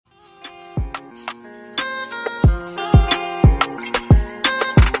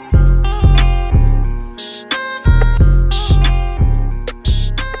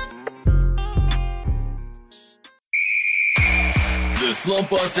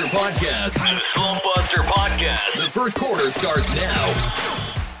Slumpbuster Podcast. The Slumpbuster Podcast. The first quarter starts now.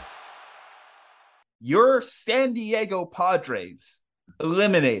 Your San Diego Padres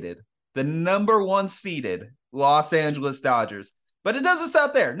eliminated the number one seeded Los Angeles Dodgers. But it doesn't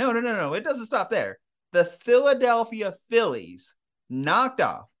stop there. No. It doesn't stop there. The Philadelphia Phillies knocked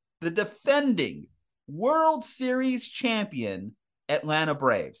off the defending World Series champion Atlanta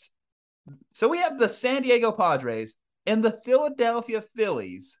Braves. So we have the San Diego Padres and the Philadelphia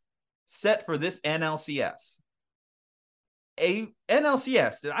Phillies set for this NLCS. A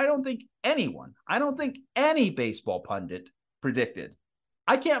NLCS that I don't think any baseball pundit predicted.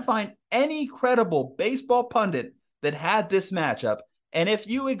 I can't find any credible baseball pundit that had this matchup. And if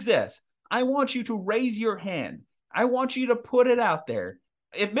you exist, I want you to raise your hand. I want you to put it out there.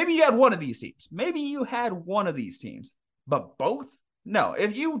 If maybe you had one of these teams, but both? No,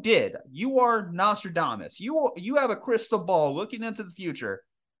 if you did, you are Nostradamus. You have a crystal ball looking into the future.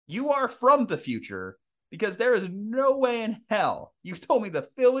 You are from the future, because there is no way in hell you told me the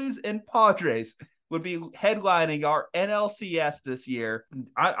Phillies and Padres would be headlining our NLCS this year.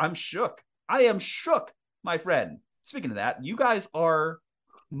 I'm shook. I am shook, my friend. Speaking of that, you guys are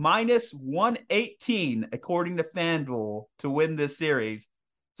minus 118 according to FanDuel to win this series.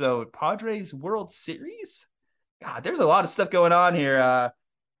 So Padres World Series? God, there's a lot of stuff going on here.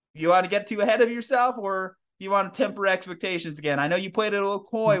 You want to get too ahead of yourself, or do you want to temper expectations again? I know you played it a little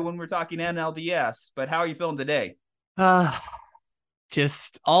coy when we're talking NLDS, but how are you feeling today?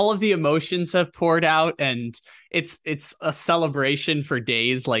 Just all of the emotions have poured out, and it's a celebration for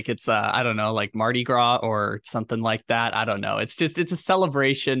days. Like it's I don't know, like Mardi Gras or something like that. I don't know. It's a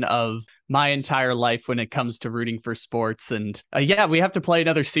celebration of my entire life when it comes to rooting for sports. And we have to play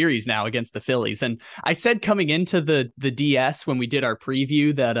another series now against the Phillies. And I said coming into the DS when we did our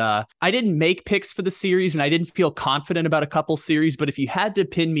preview that I didn't make picks for the series and I didn't feel confident about a couple series. But if you had to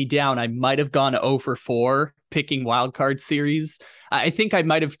pin me down, I might have gone 0 for 4 picking wildcard series. I think I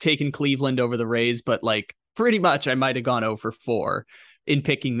might have taken Cleveland over the Rays, but like pretty much I might have gone 0 for 4 in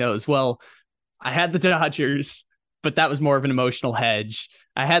picking those. Well, I had the Dodgers, but that was more of an emotional hedge.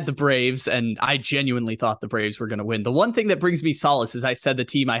 I had the Braves, and I genuinely thought the Braves were going to win. The one thing that brings me solace is I said the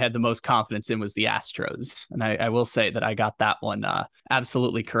team I had the most confidence in was the Astros. And I will say that I got that one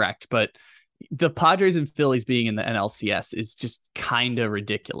absolutely correct. But the Padres and Phillies being in the NLCS is just kind of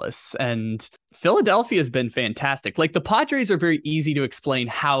ridiculous. And Philadelphia has been fantastic. Like the Padres are very easy to explain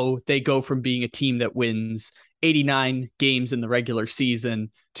how they go from being a team that wins 89 games in the regular season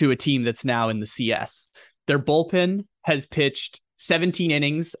to a team that's now in the CS. Their bullpen has pitched 17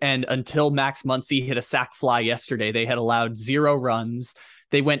 innings, and until Max Muncy hit a sac fly yesterday, they had allowed 0 runs.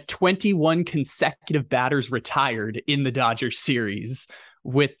 They went 21 consecutive batters retired in the Dodgers series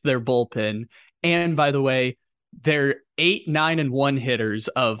with their bullpen. And by the way, their 8, 9, and 1 hitters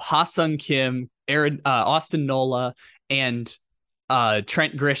of Ha-Sung Kim, Austin Nola, and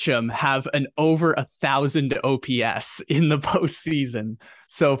Trent Grisham have an over 1,000 OPS in the postseason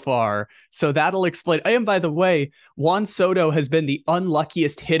so far. So that'll explain. And by the way, Juan Soto has been the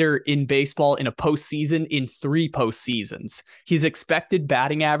unluckiest hitter in baseball in a postseason in 3 postseasons. His expected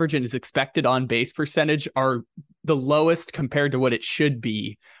batting average and his expected on base percentage are the lowest compared to what it should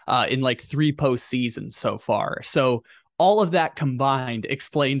be in like 3 postseasons so far. So all of that combined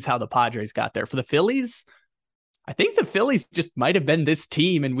explains how the Padres got there. For the Phillies, I think the Phillies just might have been this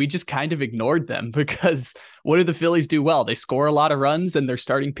team and we just kind of ignored them, because what do the Phillies do well? They score a lot of runs and their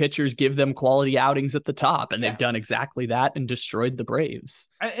starting pitchers give them quality outings at the top. And they've done exactly that and destroyed the Braves.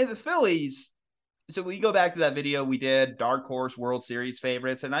 And the Phillies, so we go back to that video we did, Dark Horse World Series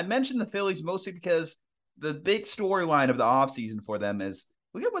favorites. And I mentioned the Phillies mostly because the big storyline of the offseason for them is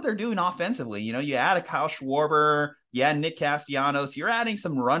look at what they're doing offensively. You know, you add a Kyle Schwarber, you add Nick Castellanos, you're adding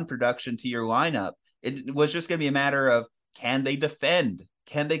some run production to your lineup. It was just going to be a matter of, can they defend?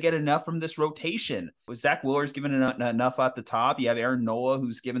 Can they get enough from this rotation? Was Zach Wheeler's given enough at the top? You have Aaron Nola,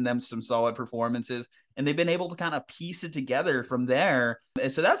 who's given them some solid performances, and they've been able to kind of piece it together from there.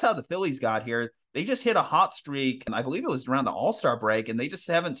 And so that's how the Phillies got here. They just hit a hot streak, and I believe it was around the All-Star break, and they just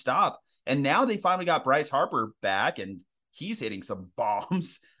haven't stopped. And now they finally got Bryce Harper back, and he's hitting some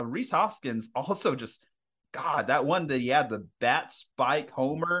bombs. Rhys Hoskins also just, God, that one that he had the bat spike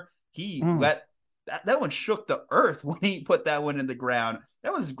homer, he let that one shook the earth when he put that one in the ground.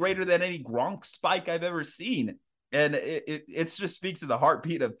 That was greater than any Gronk spike I've ever seen. And it just speaks to the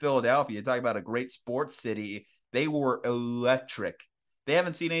heartbeat of Philadelphia. Talk about a great sports city. They were electric. They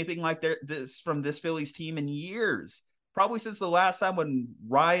haven't seen anything like this from this Phillies team in years. Probably since the last time when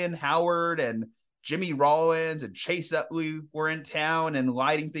Ryan Howard and Jimmy Rollins and Chase Utley were in town and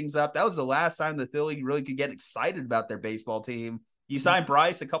lighting things up. That was the last time the Philly really could get excited about their baseball team. You signed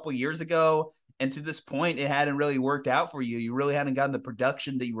Bryce a couple years ago, and to this point, it hadn't really worked out for you. You really hadn't gotten the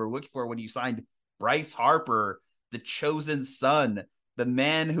production that you were looking for when you signed Bryce Harper, the chosen son, the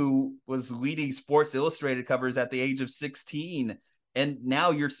man who was leading Sports Illustrated covers at the age of 16. And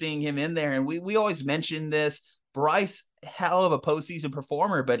now you're seeing him in there. And we always mention this. Bryce, hell of a postseason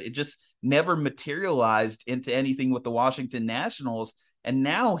performer, but it just never materialized into anything with the Washington Nationals. And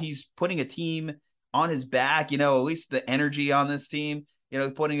now he's putting a team on his back, at least the energy on this team,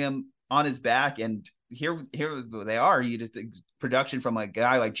 putting him on his back. And here they are. You get the production from a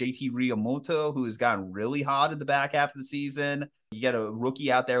guy like JT Realmuto, who has gotten really hot in the back half of the season. You get a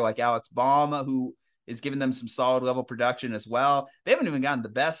rookie out there like Alex Baum, who is giving them some solid level production as well. They haven't even gotten the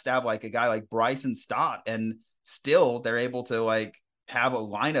best out of like a guy like Bryson Stott, and still they're able to like have a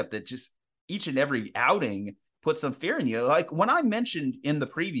lineup that just each and every outing puts some fear in you. Like when I mentioned in the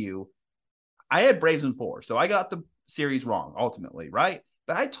preview, I had Braves in 4, so I got the series wrong ultimately, right?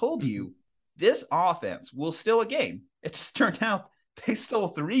 But I told you this offense will steal a game. It just turned out they stole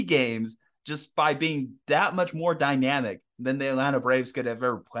 3 games just by being that much more dynamic than the Atlanta Braves could have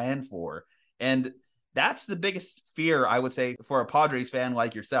ever planned for. And that's the biggest fear, I would say, for a Padres fan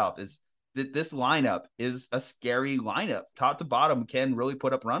like yourself, is that this lineup is a scary lineup. Top to bottom can really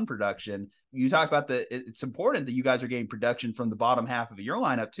put up run production. You talk about it's important that you guys are getting production from the bottom half of your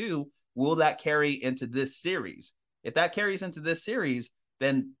lineup too. Will that carry into this series? If that carries into this series,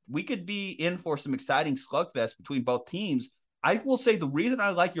 then we could be in for some exciting slugfest between both teams. I will say the reason I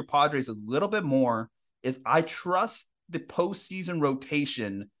like your Padres a little bit more is I trust the postseason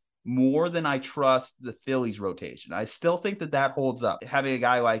rotation more than I trust the Phillies rotation. I still think that holds up. Having a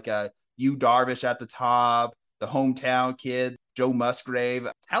guy like Yu Darvish at the top, the hometown kid, Joe Musgrave,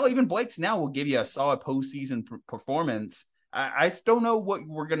 hell, even Blake Snell will give you a solid postseason performance. I don't know what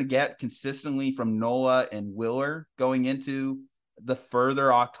we're going to get consistently from Nola and Willer going into the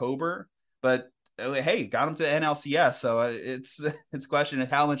further October, but hey, got him to NLCS. So it's a question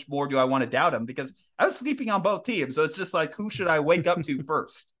of how much more do I want to doubt him, because I was sleeping on both teams. So it's just like, who should I wake up to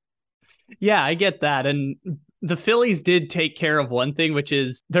first? Yeah, I get that. And the Phillies did take care of one thing, which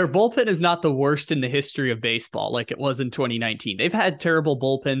is their bullpen is not the worst in the history of baseball like it was in 2019. They've had terrible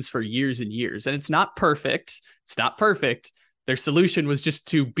bullpens for years and years, and it's not perfect. It's not perfect. Their solution was just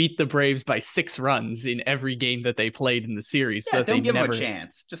to beat the Braves by 6 runs in every game that they played in the series. Yeah, so don't give them a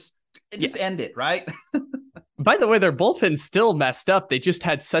chance. Just end it, right? By the way, their bullpen still messed up. They just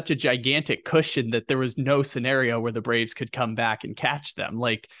had such a gigantic cushion that there was no scenario where the Braves could come back and catch them.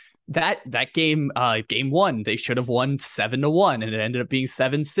 Like that game, game 1, they should have won 7-1, and it ended up being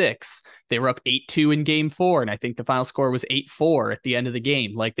 7-6. They were up 8-2 in game 4, and I think the final score was 8-4 at the end of the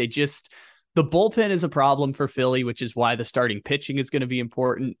game. Like the bullpen is a problem for Philly, which is why the starting pitching is going to be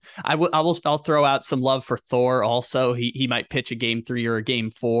important. I'll throw out some love for Thor also. He might pitch a game 3 or a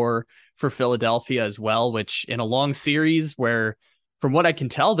game 4 for Philadelphia as well, which in a long series where, from what I can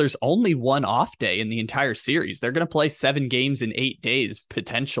tell, there's only one off day in the entire series. They're going to play 7 games in 8 days,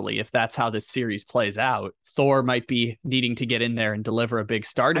 potentially, if that's how this series plays out. Thor might be needing to get in there and deliver a big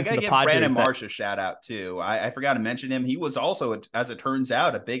start. I got to give Brandon Marsh a shout out too. I forgot to mention him. He was also, as it turns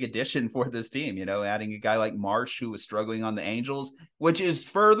out, a big addition for this team, adding a guy like Marsh who was struggling on the Angels, which is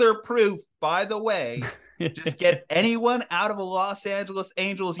further proof, by the way, just get anyone out of a Los Angeles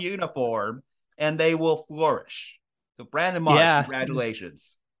Angels uniform and they will flourish. So Brandon Marsh,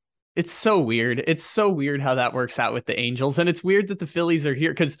 congratulations. It's so weird. It's so weird how that works out with the Angels. And it's weird that the Phillies are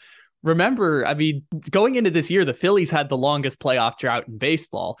here because remember, I mean, going into this year, the Phillies had the longest playoff drought in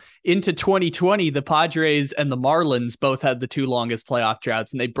baseball. Into 2020, the Padres and the Marlins both had the 2 longest playoff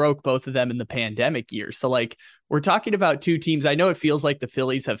droughts, and they broke both of them in the pandemic year. So, like, we're talking about 2 teams. I know it feels like the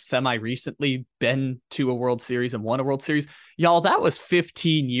Phillies have semi-recently been to a World Series and won a World Series. Y'all, that was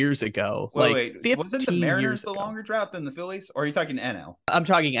 15 years ago. Wait. Wasn't the Mariners the longer drought than the Phillies? Or are you talking NL? I'm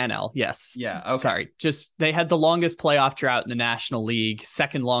talking NL, yes. Yeah, okay. Sorry. Just, they had the longest playoff drought in the National League,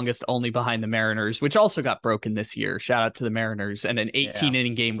 second longest only behind the Mariners, which also got broken this year. Shout out to the Mariners, and an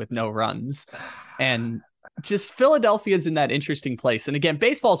 18-inning game with no runs. And just Philadelphia's in that interesting place. And again,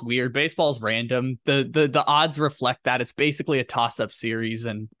 baseball's weird. Baseball's random. The odds reflect that. It's basically a toss-up series.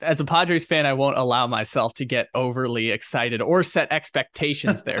 And as a Padres fan, I won't allow myself to get overly excited or set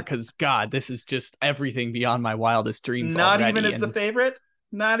expectations there because, God, this is just everything beyond my wildest dreams. Not even as the favorite?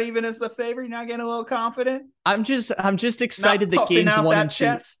 Not even as the favorite? You're not getting a little confident? I'm just excited that games 1 and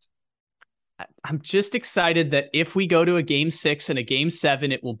 2. I'm just excited that if we go to a game 6 and a game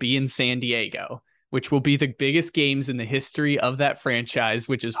 7, it will be in San Diego, which will be the biggest games in the history of that franchise,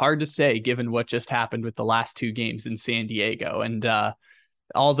 which is hard to say given what just happened with the last 2 games in San Diego. And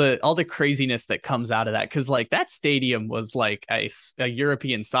all the craziness that comes out of that. Because like that stadium was like a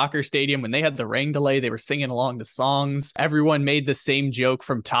European soccer stadium. When they had the rain delay, they were singing along to songs. Everyone made the same joke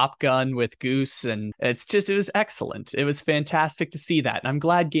from Top Gun with Goose, and it was excellent. It was fantastic to see that, and I'm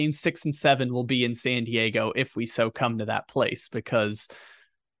glad games 6 and 7 will be in San Diego if we so come to that place, because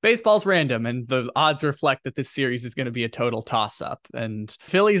baseball's random, and the odds reflect that this series is going to be a total toss-up. And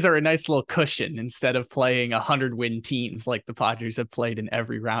Phillies are a nice little cushion instead of playing 100-win teams like the Padres have played in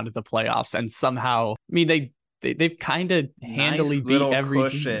every round of the playoffs. And somehow, I mean, they've kind of handily beat every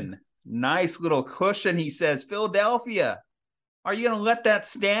cushion. team. Nice little cushion, he says. Philadelphia, are you going to let that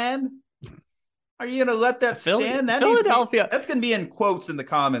stand? Are you going to let that stand? Philadelphia. That's going to be in quotes in the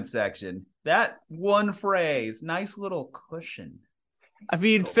comment section. That one phrase, nice little cushion. I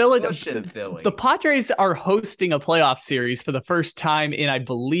mean, Philadelphia, the Padres are hosting a playoff series for the first time in, I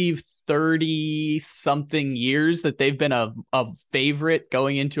believe, 30-something years that they've been a favorite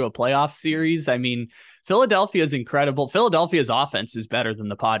going into a playoff series. I mean, Philadelphia is incredible. Philadelphia's offense is better than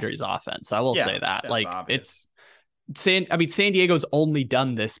the Padres' offense. I will say that. Like, obvious. San Diego's only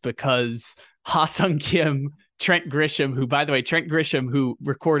done this because Ha-Sung Kim, Trent Grisham, who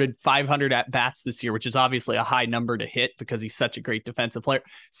recorded 500 at-bats this year, which is obviously a high number to hit because he's such a great defensive player.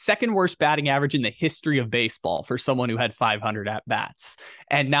 Second worst batting average in the history of baseball for someone who had 500 at-bats.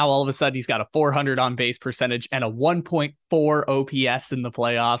 And now all of a sudden he's got a 400 on-base percentage and a 1.4 OPS in the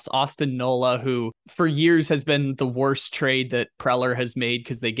playoffs. Austin Nola, who for years has been the worst trade that Preller has made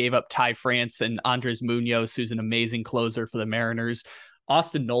because they gave up Ty France and Andres Munoz, who's an amazing closer for the Mariners.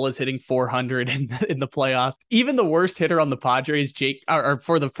 Austin Nola's hitting 400 in the playoffs. Even the worst hitter on the Padres,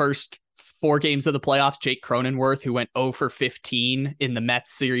 for the first 4 games of the playoffs, Jake Cronenworth, who went 0 for 15 in the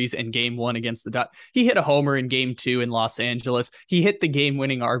Mets series in game 1 against the Dodgers. He hit a homer in game 2 in Los Angeles. He hit the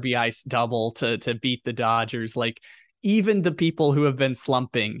game-winning RBI double to beat the Dodgers. Like, even the people who have been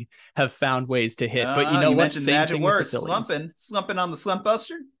slumping have found ways to hit. But you know what? Same magic thing word, slumping on the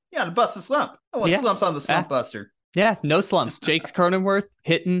Slumpbuster. Yeah, to bust a slump. Slumps on the Slumpbuster. Yeah, no slumps. Jake Cronenworth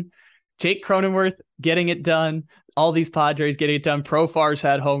hitting. Jake Cronenworth getting it done. All these Padres getting it done. Profar's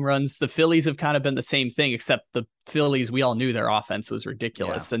had home runs. The Phillies have kind of been the same thing, except the Phillies, we all knew their offense was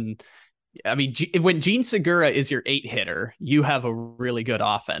ridiculous. Yeah. And I mean, when Gene Segura is your 8-hitter, you have a really good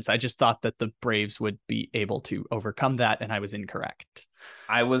offense. I just thought that the Braves would be able to overcome that, and I was incorrect.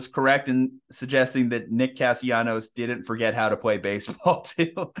 I was correct in suggesting that Nick Castellanos didn't forget how to play baseball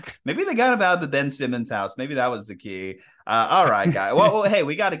too. Maybe they got him out of the Ben Simmons house. Maybe that was the key. All right, guy. Well, hey,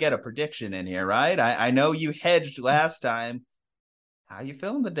 we got to get a prediction in here, right? I know you hedged last time. How you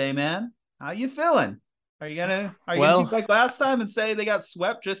feeling today, man? How you feeling? Are you gonna do like last time and say they got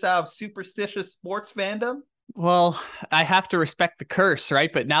swept just out of superstitious sports fandom? Well, I have to respect the curse,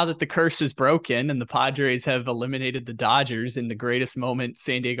 right? But now that the curse is broken and the Padres have eliminated the Dodgers in the greatest moment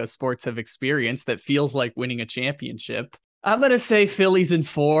San Diego sports have experienced, that feels like winning a championship, I'm going to say Phillies in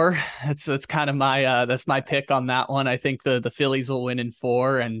 4. That's kind of my that's my pick on that one. I think the Phillies will win in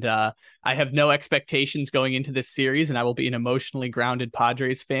 4, and I have no expectations going into this series, and I will be an emotionally grounded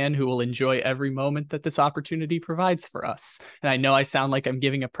Padres fan who will enjoy every moment that this opportunity provides for us. And I know I sound like I'm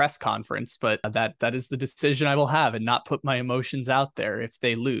giving a press conference, but that is the decision I will have, and not put my emotions out there if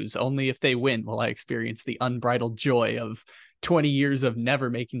they lose. Only if they win will I experience the unbridled joy of 20 years of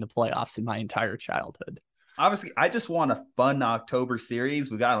never making the playoffs in my entire childhood. Obviously, I just want a fun October series.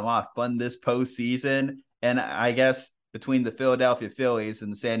 We got a lot of fun this postseason. And I guess between the Philadelphia Phillies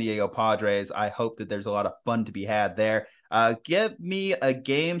and the San Diego Padres, I hope that there's a lot of fun to be had there. Give me a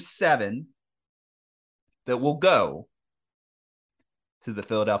game 7 that will go to the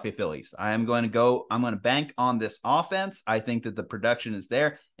Philadelphia Phillies. I'm going to bank on this offense. I think that the production is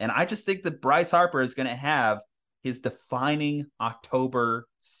there. And I just think that Bryce Harper is going to have his defining October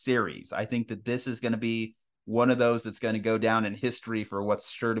series. I think that this is going to be one of those that's going to go down in history for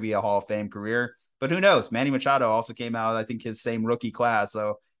what's sure to be a Hall of Fame career. But who knows? Manny Machado also came out, I think, his same rookie class.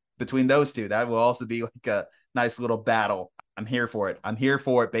 So between those two, that will also be like a nice little battle. I'm here for it. I'm here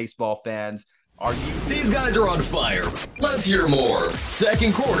for it, baseball fans. Are you? These guys are on fire. Let's hear more.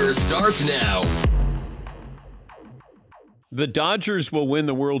 Second quarter starts now. The Dodgers will win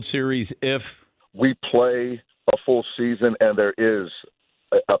the World Series if we play a full season and there is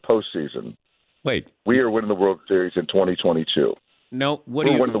a postseason. Wait. We are winning the World Series in 2022. No, we're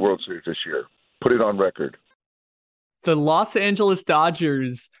winning the World Series this year. Put it on record. The Los Angeles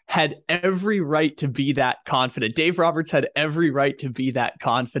Dodgers had every right to be that confident. Dave Roberts had every right to be that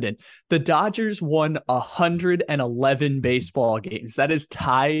confident. The Dodgers won 111 baseball games. That is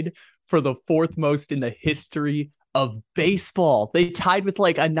tied for the 4th most in the history of baseball. They tied with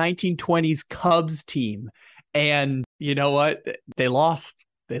like a 1920s Cubs team. And you know what? They lost.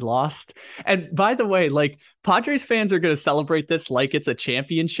 They lost. And by the way, like, Padres fans are going to celebrate this like it's a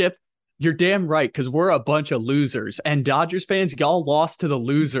championship. You're damn right, because we're a bunch of losers. And Dodgers fans, y'all lost to the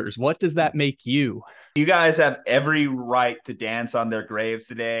losers. What does that make you? You guys have every right to dance on their graves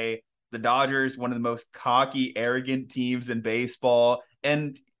today. The Dodgers, one of the most cocky, arrogant teams in baseball.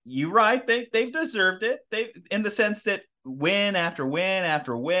 And you're right, they've deserved it. They, in the sense that win after win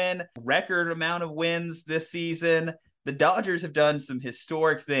after win, record amount of wins this season. The Dodgers have done some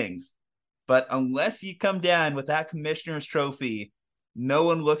historic things. But unless you come down with that commissioner's trophy, no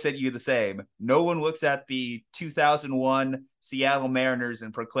one looks at you the same. No one looks at the 2001 Seattle Mariners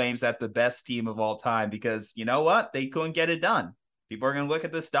and proclaims that the best team of all time, because you know what? They couldn't get it done. People are going to look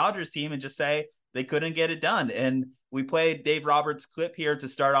at this Dodgers team and just say they couldn't get it done. And we played Dave Roberts' clip here to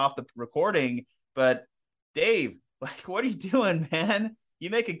start off the recording. But Dave, like, what are you doing, man? You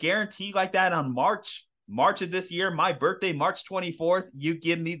make a guarantee like that on March of this year, my birthday, March 24th. You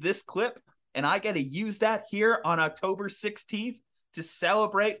give me this clip and I got to use that here on October 16th to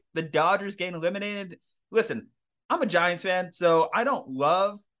celebrate the Dodgers getting eliminated. Listen, I'm a Giants fan, so I don't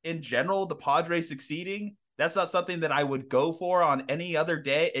love, in general, the Padres succeeding. That's not something that I would go for on any other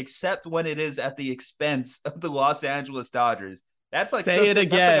day, except when it is at the expense of the Los Angeles Dodgers. That's like Say it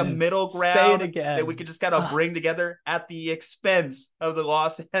again. That's like a middle ground that we could just kind of Ugh. bring together at the expense of the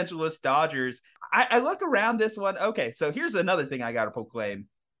Los Angeles Dodgers. I look around this one. Okay, so here's another thing I got to proclaim.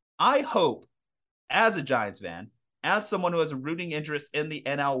 I hope, as a Giants fan, as someone who has a rooting interest in the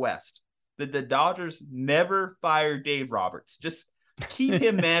NL West, that the Dodgers never fire Dave Roberts. Just keep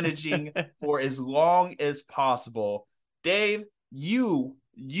him managing for as long as possible. Dave, you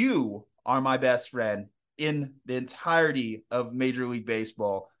are my best friend in the entirety of Major League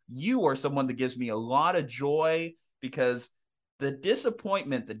Baseball. You are someone that gives me a lot of joy, because the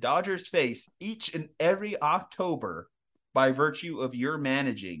disappointment the Dodgers face each and every October by virtue of your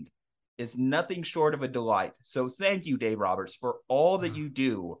managing is nothing short of a delight. So thank you, Dave Roberts, for all that you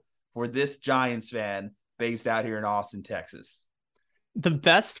do for this Giants fan based out here in Austin, Texas. The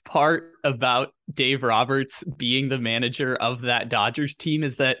best part about Dave Roberts being the manager of that Dodgers team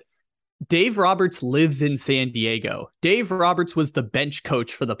is that Dave Roberts lives in San Diego. Dave Roberts was the bench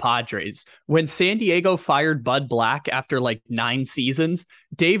coach for the Padres. When San Diego fired Bud Black after like 9 seasons,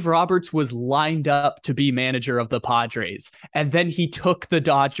 Dave Roberts was lined up to be manager of the Padres. And then he took the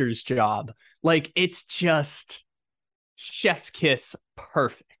Dodgers job. Like, it's just chef's kiss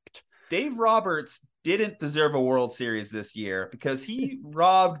perfect. Dave Roberts didn't deserve a World Series this year because he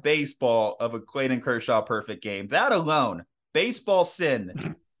robbed baseball of a Clayton Kershaw perfect game. That alone, baseball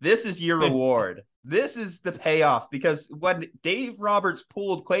sin. This is your reward. This is the payoff, because when Dave Roberts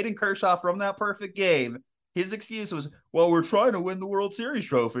pulled Clayton Kershaw from that perfect game, his excuse was, well, we're trying to win the World Series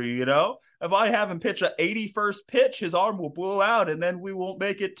trophy, you know? If I have him pitch an 81st pitch, his arm will blow out, and then we won't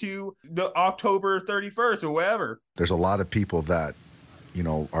make it to the October 31st or whatever. There's a lot of people that, you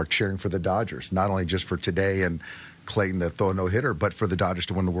know, are cheering for the Dodgers, not only just for today and Clayton to throw a no-hitter, but for the Dodgers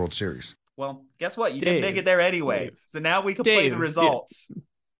to win the World Series. Well, guess what? You didn't make it there anyway. So now we can play the results. Yeah.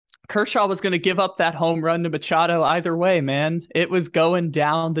 Kershaw was going to give up that home run to Machado either way, man. It was going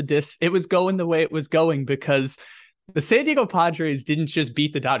down it was going the way it was going, because the San Diego Padres didn't just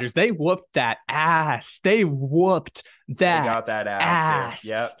beat the Dodgers. They whooped that ass. They whooped that. They got that ass.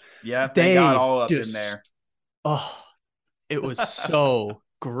 Yep. Yep. They they got all up in there. Oh, it was so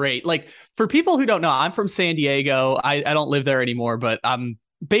great. Like, for people who don't know, I'm from San Diego. I don't live there anymore, but I'm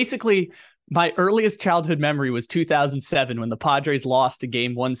basically, my earliest childhood memory was 2007 when the Padres lost a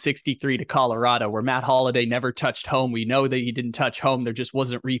game 163 to Colorado, where Matt Holliday never touched home. We know that he didn't touch home. There just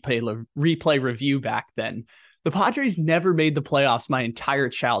wasn't replay review back then. The Padres never made the playoffs my entire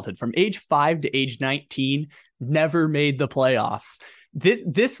childhood. From age 5 to age 19, never made the playoffs.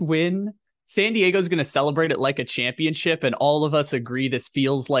 This win, San Diego's going to celebrate it like a championship, and all of us agree this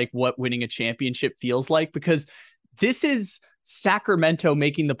feels like what winning a championship feels like, because this is Sacramento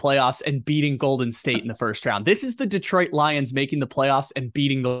making the playoffs and beating Golden State in the first round. This is the Detroit Lions making the playoffs and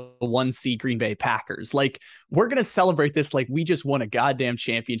beating the 1 seed Green Bay Packers. Like, we're going to celebrate this like we just won a goddamn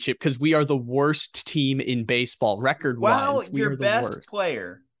championship, because we are the worst team in baseball record-wise. We are the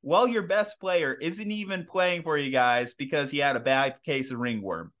worst. Well, your best player isn't even playing for you guys because he had a bad case of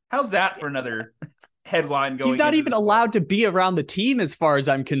ringworm. How's that for another headline going? He's not even allowed to be around the team as far as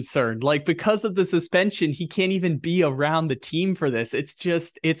I'm concerned. Like, because of the suspension, he can't even be around the team for this.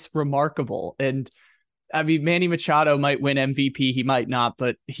 It's remarkable. And I mean, Manny Machado might win MVP. He might not,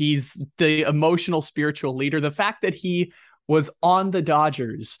 but he's the emotional, spiritual leader. The fact that he was on the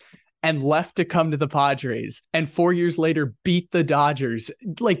Dodgers and left to come to the Padres and 4 years later beat the Dodgers,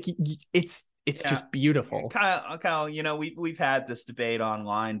 like, it's It's just beautiful. Kyle, we've had this debate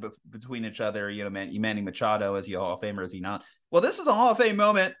online between each other, Manny Machado, is he a Hall of Famer, is he not? Well, this is a Hall of Fame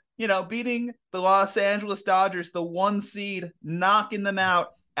moment, beating the Los Angeles Dodgers, the 1 seed, knocking them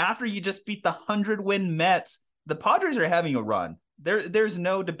out after you just beat the 100-win Mets. The Padres are having a run. There's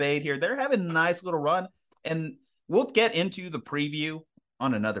no debate here. They're having a nice little run, and we'll get into the preview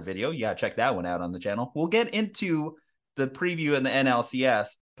on another video. You got to check that one out on the channel. We'll get into the preview in the NLCS,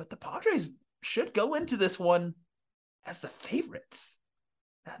 but the Padres should go into this one as the favorites.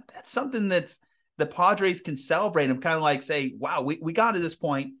 That's something that the Padres can celebrate and kind of like say, wow, we got to this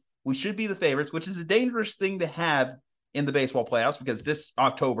point. We should be the favorites, which is a dangerous thing to have in the baseball playoffs, because this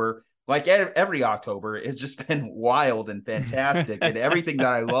October, like every October, has just been wild and fantastic and everything that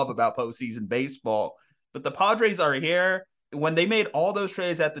I love about postseason baseball. But the Padres are here. When they made all those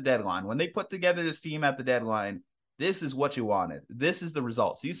trades at the deadline, when they put together this team at the deadline, this is what you wanted. This is the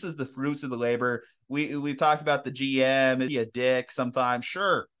results. This is the fruits of the labor. We've talked about the GM. Is he a dick sometimes?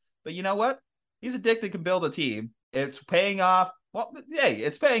 Sure. But you know what? He's a dick that can build a team. It's paying off. Well, hey,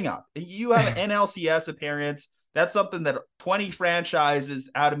 it's paying off. You have an NLCS appearance. That's something that 20 franchises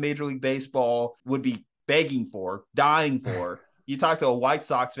out of Major League Baseball would be begging for, dying for. You talk to a White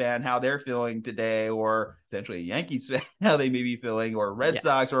Sox fan, how they're feeling today, or potentially a Yankees fan, how they may be feeling, or Red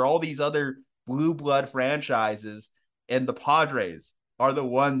Sox, or all these other blue blood franchises, and the Padres are the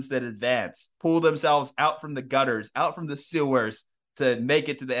ones that advance, pull themselves out from the gutters, out from the sewers to make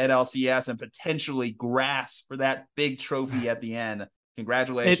it to the NLCS and potentially grasp for that big trophy at the end.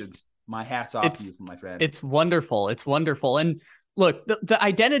 Congratulations. My hat's off to you, my friend. It's wonderful. It's wonderful. And look, the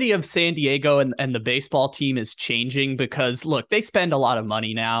identity of San Diego and the baseball team is changing because, look, they spend a lot of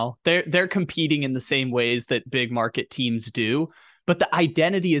money now. They're competing in the same ways that big market teams do. But the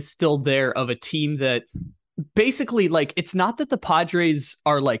identity is still there of a team that basically, like, it's not that the Padres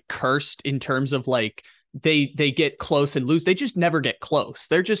are like cursed in terms of like they get close and lose. They just never get close.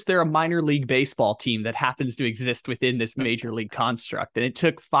 They're a minor league baseball team that happens to exist within this major league construct. And it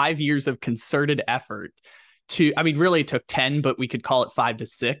took 5 years of concerted effort really it took 10, but we could call it 5 to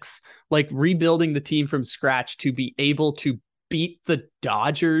 6, like rebuilding the team from scratch to be able to beat the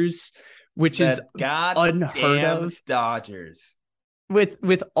Dodgers, which is unheard of. Dodgers.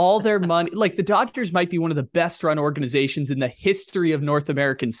 With all their money, like the Dodgers might be one of the best run organizations in the history of North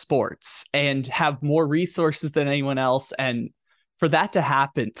American sports and have more resources than anyone else. And for that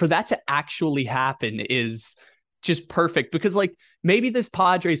to actually happen is just perfect, because like maybe this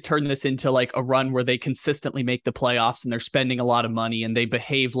Padres turn this into like a run where they consistently make the playoffs and they're spending a lot of money and they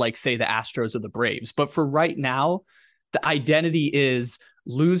behave like, say, the Astros or the Braves. But for right now, the identity is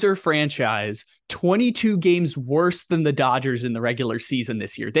loser franchise, 22 games worse than the Dodgers in the regular season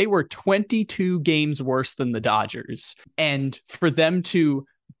this year. They were 22 games worse than the Dodgers. And for them to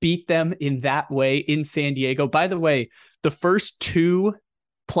beat them in that way in San Diego, by the way, the first 2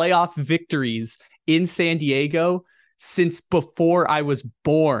 playoff victories in San Diego since before I was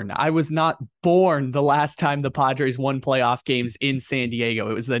born. I was not born the last time the Padres won playoff games in San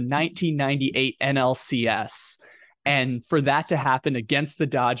Diego. It was the 1998 NLCS. And for that to happen against the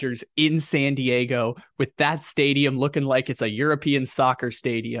Dodgers in San Diego with that stadium looking like it's a European soccer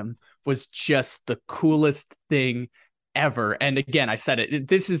stadium was just the coolest thing ever. And again, I said it,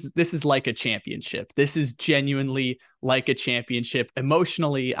 this is like a championship. This is genuinely like a championship.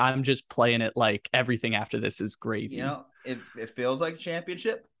 Emotionally, I'm just playing it like everything after this is gravy. It feels like a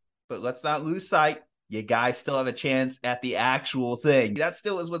championship, but let's not lose sight. You guys still have a chance at the actual thing. That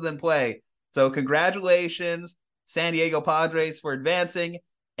still is within play. So congratulations, San Diego Padres, for advancing,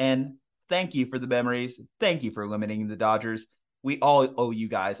 and thank you for the memories. Thank you for eliminating the Dodgers. We all owe you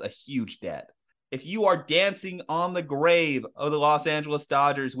guys a huge debt. If you are dancing on the grave of the Los Angeles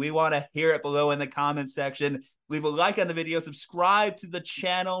Dodgers, we want to hear it below in the comments section. Leave a like on the video, subscribe to the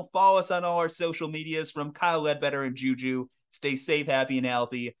channel, follow us on all our social medias from Kyle Ledbetter and Juju. Stay safe, happy, and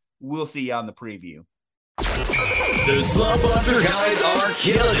healthy. We'll see you on the preview. The Slumpbuster guys are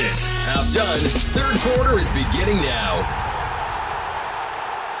killing it. Half done. Third quarter is beginning now.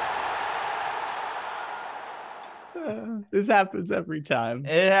 This happens every time.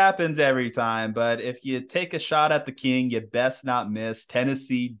 It happens every time, but if you take a shot at the king, you best not miss.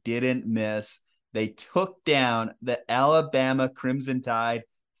 Tennessee didn't miss. They took down the Alabama Crimson Tide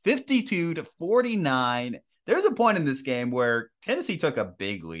 52-49. There's a point in this game where Tennessee took a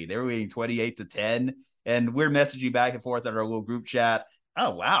big lead. They were leading 28-10, and we're messaging back and forth on our little group chat.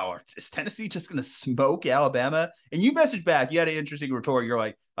 Oh, wow. Is Tennessee just going to smoke Alabama? And you messaged back. You had an interesting retort. You're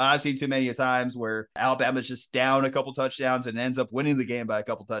like, I've seen too many times where Alabama's just down a couple touchdowns and ends up winning the game by a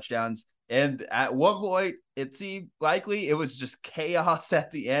couple touchdowns. And at one point, it seemed likely it was just chaos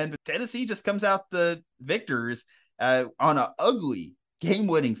at the end. Tennessee just comes out the victors on an ugly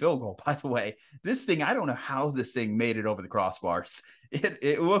game-winning field goal, by the way. This thing, I don't know how this thing made it over the crossbars.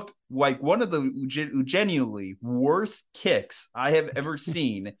 It looked like one of the genuinely worst kicks I have ever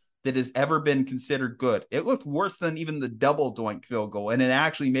seen that has ever been considered good. It looked worse than even the double doink field goal, and it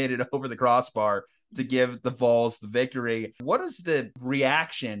actually made it over the crossbar to give the Vols the victory. What is the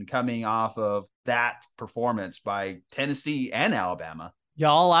reaction coming off of that performance by Tennessee and Alabama?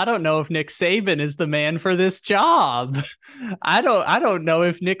 Y'all, I don't know if Nick Saban is the man for this job. I don't know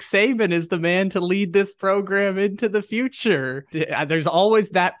if Nick Saban is the man to lead this program into the future. There's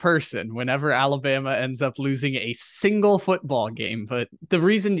always that person whenever Alabama ends up losing a single football game. But the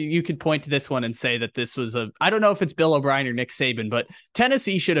reason you could point to this one and say that this was I don't know if it's Bill O'Brien or Nick Saban, but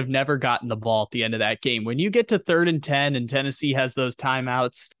Tennessee should have never gotten the ball at the end of that game. When you get to 3rd and 10 and Tennessee has those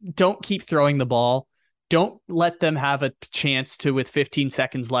timeouts, don't keep throwing the ball. Don't let them have a chance to, with 15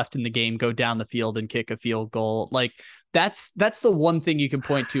 seconds left in the game, go down the field and kick a field goal. Like that's the one thing you can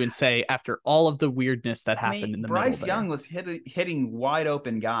point to and say after all of the weirdness that happened in the Bryce middle. Young was hitting wide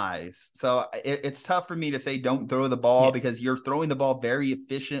open guys. So it's tough for me to say don't throw the ball because you're throwing the ball very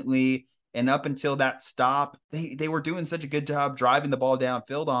efficiently. And up until that stop, they were doing such a good job driving the ball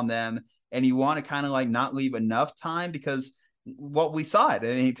downfield on them. And you want to kind of like not leave enough time because what we saw it.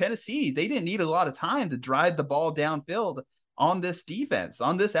 I mean, Tennessee, they didn't need a lot of time to drive the ball downfield on this defense,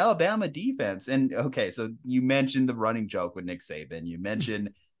 on this Alabama defense. And okay, so you mentioned the running joke with Nick Saban. You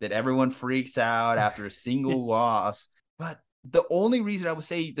mentioned that everyone freaks out after a single loss. But the only reason I would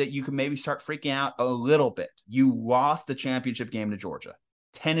say that you can maybe start freaking out a little bit, you lost the championship game to Georgia.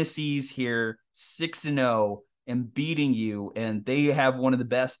 Tennessee's here 6-0 and beating you, and they have one of the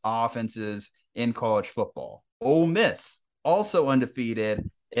best offenses in college football. Ole Miss, also undefeated,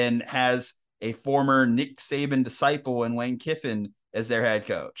 and has a former Nick Saban disciple in Lane Kiffin as their head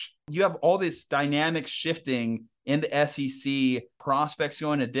coach. You have all this dynamic shifting in the SEC, prospects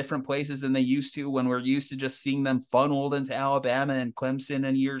going to different places than they used to when we're used to just seeing them funneled into Alabama and Clemson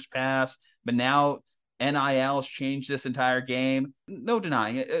in years past. But now NIL has changed this entire game. No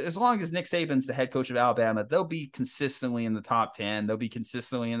denying it. As long as Nick Saban's the head coach of Alabama, they'll be consistently in the top 10. They'll be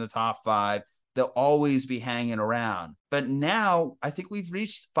consistently in the top 5. They'll always be hanging around. But now I think we've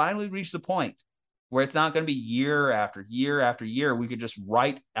finally reached the point where it's not going to be year after year after year. We could just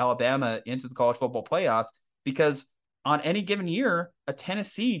write Alabama into the college football playoff because on any given year, a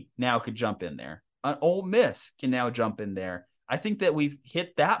Tennessee now could jump in there. An Ole Miss can now jump in there. I think that we've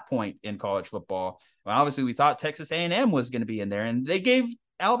hit that point in college football. Well, obviously, we thought Texas A&M was going to be in there, and they gave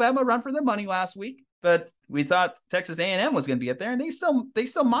Alabama a run for their money last week. But we thought Texas A&M was going to be up there, and they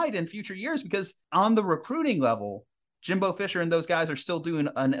still might in future years because on the recruiting level, Jimbo Fisher and those guys are still doing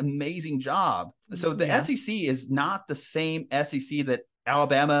an amazing job. So the SEC is not the same SEC that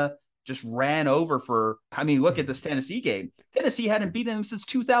Alabama just ran over for. I mean, look at this Tennessee game. Tennessee hadn't beaten them since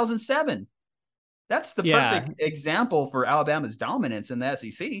 2007. That's the perfect example for Alabama's dominance in the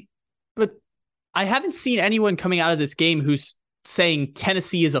SEC. But I haven't seen anyone coming out of this game who's saying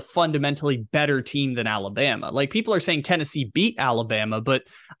Tennessee is a fundamentally better team than Alabama. Like, people are saying Tennessee beat Alabama, but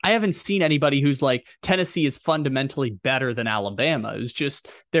I haven't seen anybody who's like Tennessee is fundamentally better than Alabama. It's just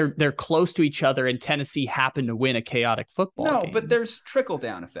they're close to each other, and Tennessee happened to win a chaotic football game. But there's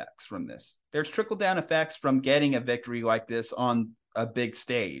trickle-down effects from this. There's trickle-down effects from getting a victory like this on a big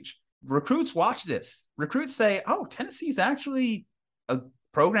stage. Recruits watch this. Recruits say, oh, Tennessee's actually a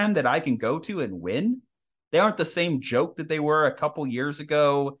program that I can go to and win. They aren't the same joke that they were a couple years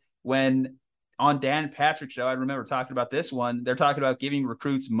ago when on Dan Patrick's show, I remember talking about this one. They're talking about giving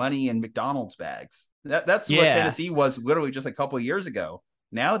recruits money in McDonald's bags. That's what Tennessee was literally just a couple of years ago.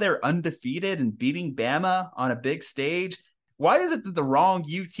 Now they're undefeated and beating Bama on a big stage. Why is it that the wrong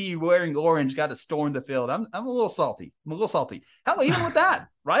UT wearing orange got to storm the field? I'm a little salty. Hell, even with that,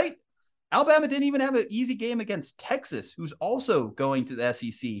 right? Alabama didn't even have an easy game against Texas, who's also going to the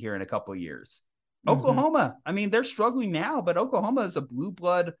SEC here in a couple of years. Oklahoma, I mean, they're struggling now, but Oklahoma is a blue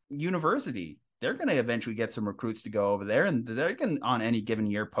blood university. They're going to eventually get some recruits to go over there, and they can, on any given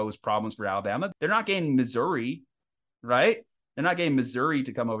year, pose problems for Alabama. They're not getting Missouri, right? They're not getting Missouri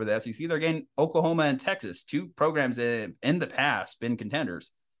to come over the SEC. They're getting Oklahoma and Texas, two programs in the past been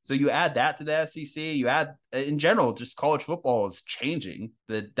contenders. So you add that to the SEC, you add, in general, just college football is changing.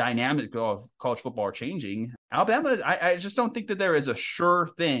 The dynamic of college football are changing. Alabama, I just don't think that there is a sure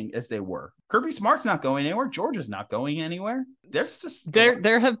thing as they were. Kirby Smart's not going anywhere. Georgia's not going anywhere. There's just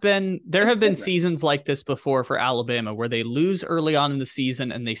there have been seasons like this before for Alabama where they lose early on in the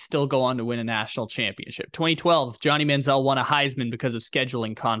season and they still go on to win a national championship. 2012, Johnny Manziel won a Heisman because of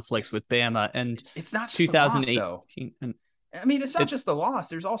scheduling conflicts with Bama, and it's not just 2008. a loss, though. I mean, it's not just the loss.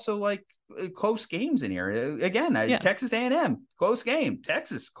 There's also like close games in here. Again, Texas A&M, close game.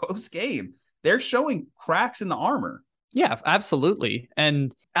 Texas, close game. They're showing cracks in the armor. Yeah, absolutely.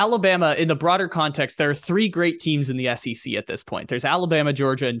 And Alabama, in the broader context, there are three great teams in the SEC at this point. There's Alabama,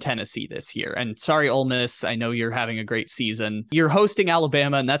 Georgia, and Tennessee this year. And sorry, Ole Miss, I know you're having a great season. You're hosting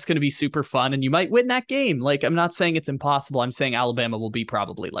Alabama, and that's going to be super fun, and you might win that game. Like, I'm not saying it's impossible. I'm saying Alabama will be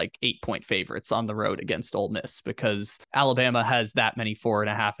probably like 8-point favorites on the road against Ole Miss because Alabama has that many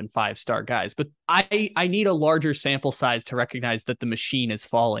 4.5 and 5-star guys. But I need a larger sample size to recognize that the machine is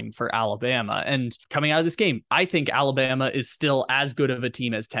falling for Alabama. And coming out of this game, I think Alabama is still as good of a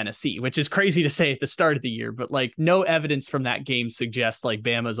team as Tennessee, which is crazy to say at the start of the year, but like no evidence from that game suggests like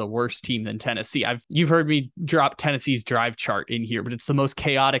Bama's a worse team than Tennessee. You've heard me drop Tennessee's drive chart in here, but it's the most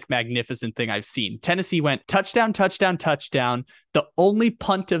chaotic, magnificent thing I've seen. Tennessee went touchdown, touchdown, touchdown. The only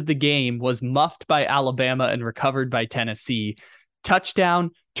punt of the game was muffed by Alabama and recovered by Tennessee.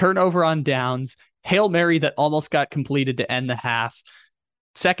 Touchdown, turnover on downs, Hail Mary that almost got completed to end the half.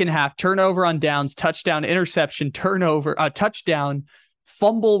 Second half, turnover on downs, touchdown, interception, turnover, touchdown,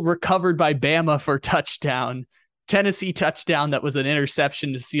 fumble recovered by Bama for touchdown, Tennessee touchdown that was an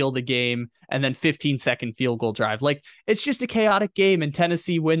interception to seal the game, and then 15-second field goal drive. Like, it's just a chaotic game, and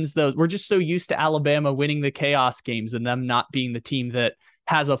Tennessee wins those. We're just so used to Alabama winning the chaos games and them not being the team that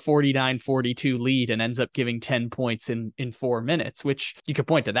has a 49-42 lead and ends up giving 10 points in 4 minutes, which you could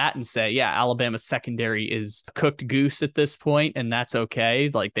point to that and say, yeah, Alabama's secondary is cooked goose at this point, and that's okay.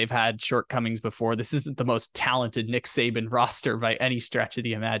 Like, they've had shortcomings before. This isn't the most talented Nick Saban roster by any stretch of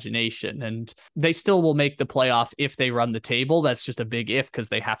the imagination, and they still will make the playoff if they run the table. That's just a big if because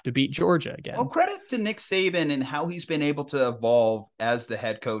they have to beat Georgia again. Well, credit to Nick Saban and how he's been able to evolve as the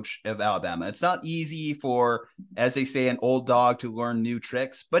head coach of Alabama. It's not easy for, as they say, an old dog to learn new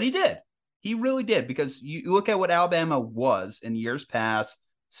tricks, but he did. He really did, because you look at what Alabama was in years past: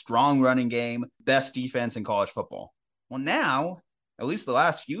 strong running game, best defense in college football. Well, now, at least the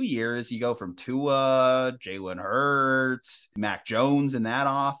last few years, you go from Tua, Jalen Hurts, Mac Jones in that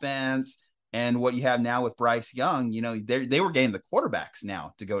offense, and what you have now with Bryce Young. You know, they were getting the quarterbacks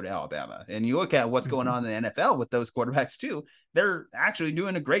now to go to Alabama. And you look at what's going on in the NFL with those quarterbacks too. They're actually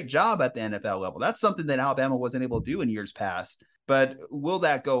doing a great job at the NFL level. That's something that Alabama wasn't able to do in years past. But will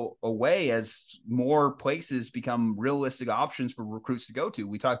that go away as more places become realistic options for recruits to go to?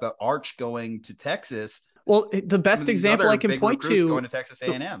 We talked about Arch going to Texas. Well, the best example I can point to going to Texas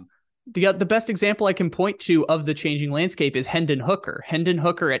A&M. The best example I can point to of the changing landscape is Hendon Hooker. Hendon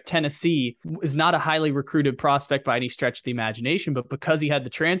Hooker at Tennessee is not a highly recruited prospect by any stretch of the imagination, but because he had the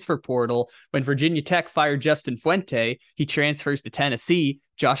transfer portal, when Virginia Tech fired Justin Fuente, he transfers to Tennessee.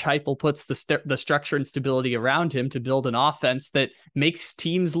 Josh Heupel puts the structure and stability around him to build an offense that makes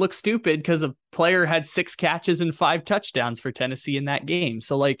teams look stupid because a player had 6 catches and 5 touchdowns for Tennessee in that game.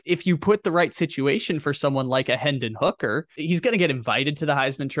 So, like, if you put the right situation for someone like a Hendon Hooker, he's going to get invited to the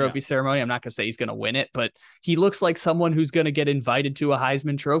Heisman Trophy ceremony. I'm not going to say he's going to win it, but he looks like someone who's going to get invited to a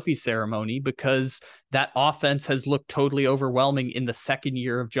Heisman Trophy ceremony because that offense has looked totally overwhelming in the second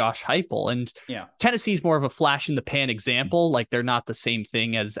year of Josh Heupel. And Tennessee's more of a flash in the pan example. Like, they're not the same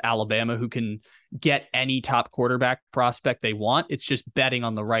thing as Alabama, who can get any top quarterback prospect they want. It's just betting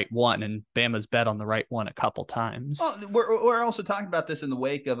on the right one, and Bama's bet on the right one a couple times. Well, we're also talking about this in the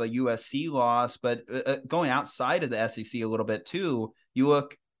wake of a USC loss, but going outside of the SEC a little bit too, you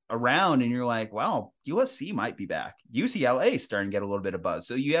look around and you're like, wow, USC might be back. UCLA starting to get a little bit of buzz.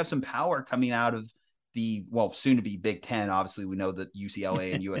 So you have some power coming out of the, well, soon to be Big Ten. Obviously, we know that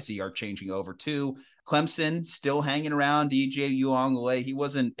UCLA and USC are changing over too. Clemson still hanging around. DJ Uiagalelei, he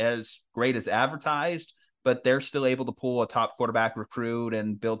wasn't as great as advertised, but they're still able to pull a top quarterback recruit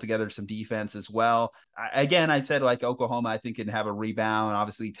and build together some defense as well. I said, like, Oklahoma, I think, can have a rebound.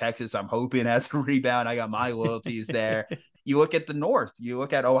 Obviously, Texas, I'm hoping has a rebound. I got my loyalties there. You look at the North, you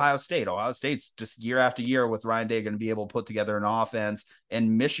look at Ohio State. Ohio State's just year after year with Ryan Day going to be able to put together an offense.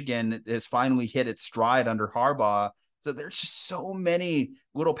 And Michigan has finally hit its stride under Harbaugh. So there's just so many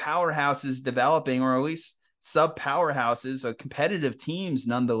little powerhouses developing, or at least sub powerhouses, competitive teams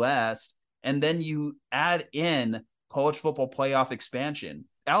nonetheless. And then you add in college football playoff expansion.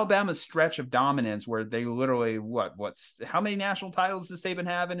 Alabama's stretch of dominance where they literally, how many national titles does Saban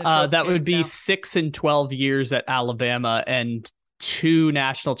have in his trophy that would case be now? 6 and 12 years at Alabama and 2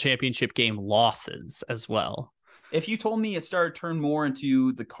 national championship game losses as well. If you told me it started to turn more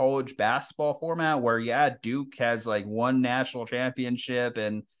into the college basketball format where, Duke has like 1 national championship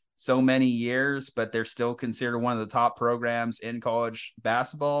in so many years, but they're still considered one of the top programs in college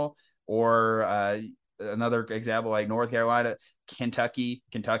basketball, or another example like North Carolina, Kentucky,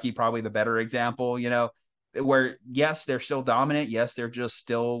 probably the better example, where, yes, they're still dominant. Yes, they're just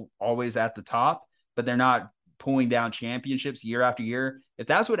still always at the top, but they're not pulling down championships year after year. If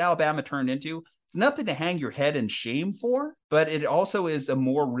that's what Alabama turned into, it's nothing to hang your head in shame for, but it also is a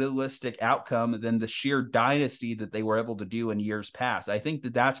more realistic outcome than the sheer dynasty that they were able to do in years past. I think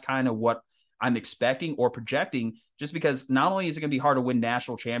that that's kind of what I'm expecting or projecting, just because not only is it going to be hard to win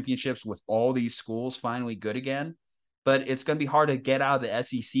national championships with all these schools finally good again, but it's going to be hard to get out of the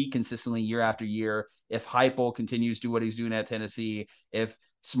SEC consistently year after year if Heupel continues to do what he's doing at Tennessee, if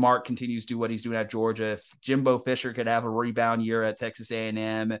Smart continues to do what he's doing at Georgia, if Jimbo Fisher could have a rebound year at Texas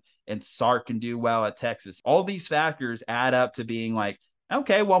A&M and Sark can do well at Texas. All these factors add up to being like,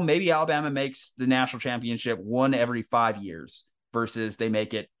 okay, well, maybe Alabama makes the national championship 1 every 5 years versus they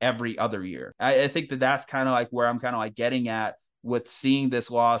make it every other year. I think that that's kind of like where I'm kind of like getting at with seeing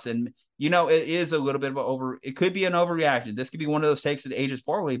this loss. And, it is a little bit of it could be an overreaction. This could be one of those takes that ages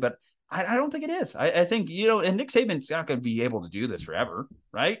poorly, but I don't think it is. I think, and Nick Saban's not going to be able to do this forever,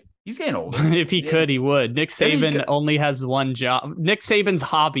 right? He's getting older. If he could, he would. Nick Saban only has one job. Nick Saban's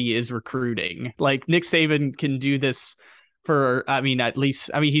hobby is recruiting. Like, Nick Saban can do this for,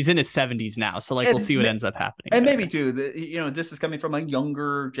 he's in his 70s now. So, we'll see what ends up happening. And maybe, too, this is coming from a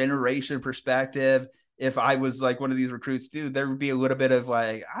younger generation perspective. If I was like one of these recruits, dude, there would be a little bit of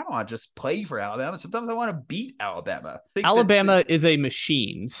like, I don't want to just play for Alabama. Sometimes I want to beat Alabama. Alabama is a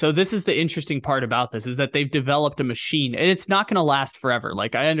machine. So this is the interesting part about this, is that they've developed a machine and it's not going to last forever.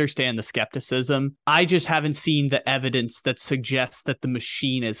 Like, I understand the skepticism. I just haven't seen the evidence that suggests that the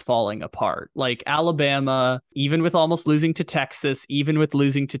machine is falling apart. Like, Alabama, even with almost losing to Texas, even with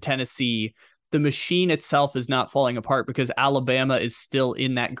losing to Tennessee, the machine itself is not falling apart because Alabama is still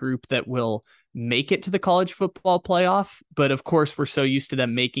in that group that will make it to the college football playoff. But of course, we're so used to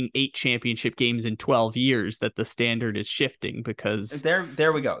them making 8 championship games in 12 years that the standard is shifting because there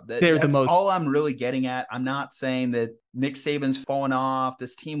we go. That's the most. All I'm really getting at. I'm not saying that Nick Saban's fallen off.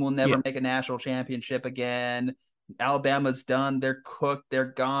 This team will never make a national championship again. Alabama's done. They're cooked.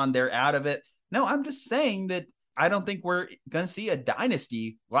 They're gone. They're out of it. No, I'm just saying that I don't think we're going to see a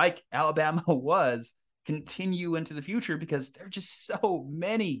dynasty like Alabama was continue into the future, because there are just so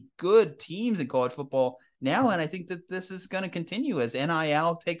many good teams in college football now. And I think that this is going to continue as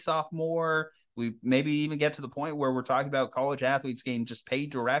NIL takes off more. We maybe even get to the point where we're talking about college athletes getting just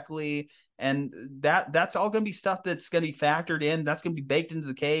paid directly. And that's all going to be stuff that's going to be factored in. That's going to be baked into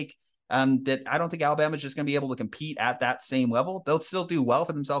the cake. That I don't think Alabama's just going to be able to compete at that same level. They'll still do well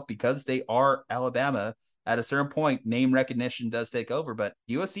for themselves because they are Alabama. At a certain point, name recognition does take over, but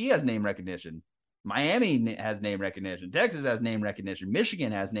USC has name recognition. Miami has name recognition. Texas has name recognition.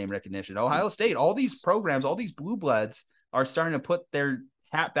 Michigan has name recognition. Ohio State, all these programs, all these blue bloods are starting to put their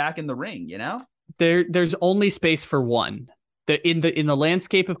hat back in the ring, There's only space for one. In the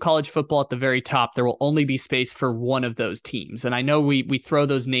landscape of college football at the very top, there will only be space for one of those teams. And I know we throw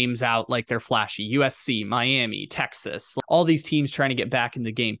those names out like they're flashy. USC, Miami, Texas, all these teams trying to get back in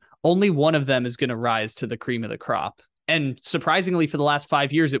the game. Only one of them is going to rise to the cream of the crop. And surprisingly, for the last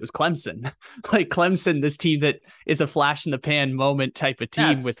 5 years, it was Clemson. Like, Clemson, this team that is a flash in the pan moment type of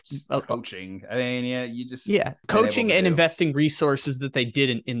team. That's with coaching. I mean, coaching and investing resources that they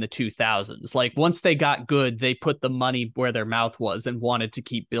didn't in the 2000s. Like, once they got good, they put the money where their mouth was and wanted to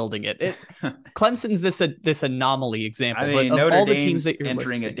keep building it. Clemson's this anomaly example. I mean, but Notre all the Dame's teams that you're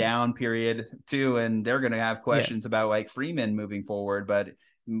entering listing, a down period too, and they're going to have questions about like Freeman moving forward, but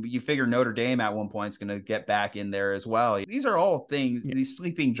you figure Notre Dame at one point is going to get back in there as well. These are all things, these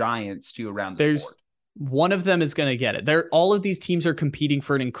sleeping giants too around the sport. One of them is going to get it. All of these teams are competing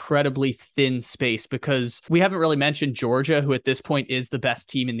for an incredibly thin space, because we haven't really mentioned Georgia, who at this point is the best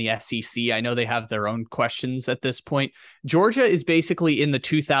team in the SEC. I know they have their own questions at this point. Georgia is basically in the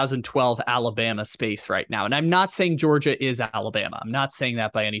 2012 Alabama space right now. And I'm not saying Georgia is Alabama. I'm not saying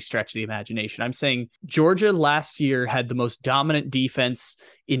that by any stretch of the imagination. I'm saying Georgia last year had the most dominant defense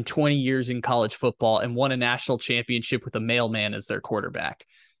in 20 years in college football and won a national championship with a mailman as their quarterback.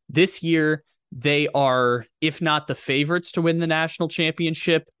 This year, they are, if not the favorites to win the national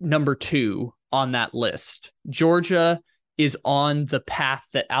championship, number 2 on that list. Georgia is on the path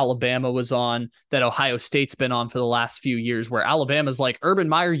that Alabama was on, that Ohio State's been on for the last few years, where Alabama's like, Urban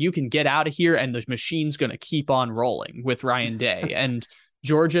Meyer, you can get out of here, and the machine's going to keep on rolling with Ryan Day. And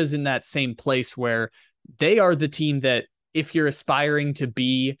Georgia's in that same place where they are the team that, if you're aspiring to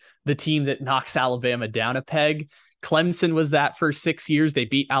be the team that knocks Alabama down a peg, Clemson was that for 6 years. They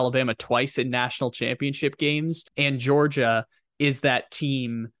beat Alabama twice in national championship games. And Georgia is that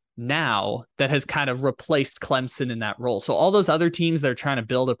team now that has kind of replaced Clemson in that role. So all those other teams that are trying to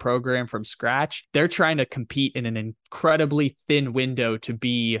build a program from scratch, they're trying to compete in an incredibly thin window to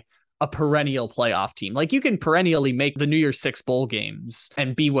be a perennial playoff team. Like, you can perennially make the New Year's Six bowl games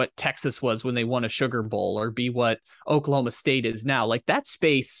and be what Texas was when they won a Sugar Bowl, or be what Oklahoma State is now. Like, that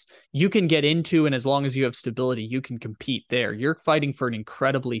space you can get into, and as long as you have stability, you can compete there. You're fighting for an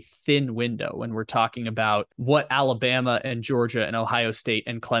incredibly thin window when we're talking about what Alabama and Georgia and Ohio State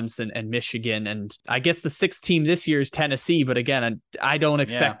and Clemson and Michigan, and I guess the sixth team this year is Tennessee. But again, I don't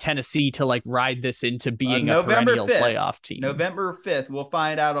expect Tennessee to like ride this into being a perennial playoff team. November 5th, we'll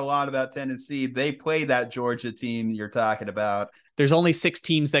find out a lot about Tennessee. They play that Georgia team you're talking about. There's only 6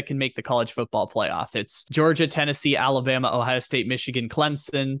 teams that can make the college football playoff. It's Georgia, Tennessee, Alabama, Ohio State, Michigan,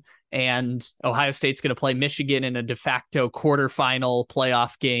 Clemson, and Ohio State's going to play Michigan in a de facto quarterfinal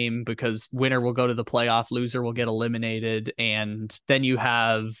playoff game, because winner will go to the playoff, loser will get eliminated. And then you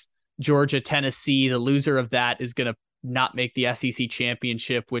have Georgia, Tennessee. The loser of that is going to not make the SEC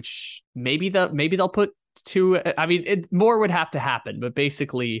championship, which maybe they'll put more would have to happen, but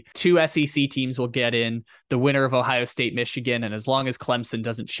basically 2 SEC teams will get in, the winner of Ohio State, Michigan, and as long as Clemson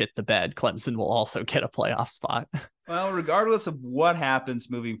doesn't shit the bed, Clemson will also get a playoff spot. Well, regardless of what happens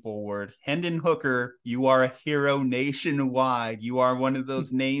moving forward, Hendon Hooker, you are a hero nationwide. You are one of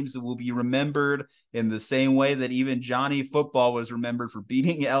those names that will be remembered in the same way that even Johnny Football was remembered for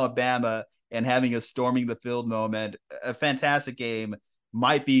beating Alabama and having a storming the field moment. A fantastic game.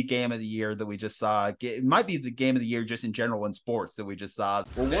 Might be game of the year that we just saw. It might be the game of the year just in general in sports that we just saw.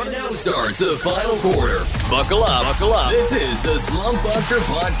 And now starts the final quarter. Buckle up. This is the Slumpbuster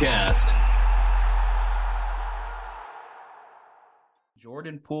Podcast.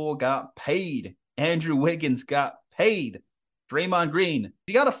 Jordan Poole got paid. Andrew Wiggins got paid. Draymond Green,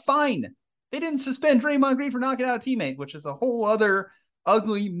 he got a fine. They didn't suspend Draymond Green for knocking out a teammate, which is a whole other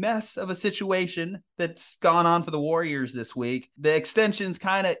ugly mess of a situation that's gone on for the Warriors this week. The extensions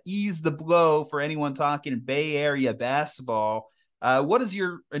kind of ease the blow for anyone talking Bay Area basketball. What is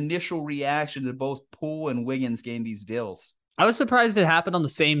your initial reaction to both Poole and Wiggins getting these deals? I was surprised it happened on the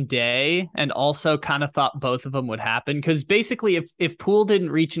same day, and also kind of thought both of them would happen, because basically if Poole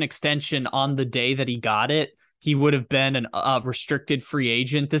didn't reach an extension on the day that he got it, he would have been a restricted free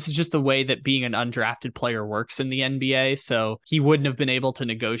agent. This is just the way that being an undrafted player works in the NBA. So he wouldn't have been able to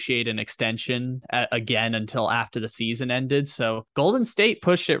negotiate an extension again until after the season ended. So Golden State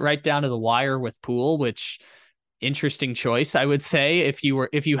pushed it right down to the wire with Poole, which interesting choice, I would say, if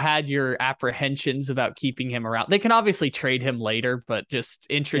you had your apprehensions about keeping him around. They can obviously trade him later, but just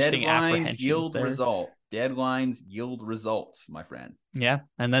interesting apprehensions. Deadlines yield results, my friend. Yeah.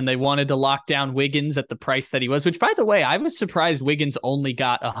 And then they wanted to lock down Wiggins at the price that he was, which, by the way, I was surprised Wiggins only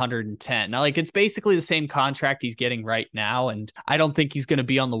got 110. Now, like, it's basically the same contract he's getting right now. And I don't think he's going to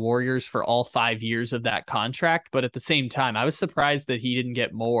be on the Warriors for all 5 years of that contract. But at the same time, I was surprised that he didn't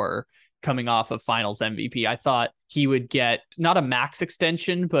get more coming off of Finals MVP. I thought he would get not a max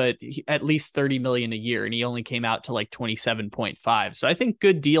extension, but at least $30 million a year. And he only came out to like 27.5. So I think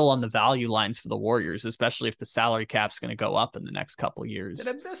good deal on the value lines for the Warriors, especially if the salary cap's going to go up in the next couple of years. Did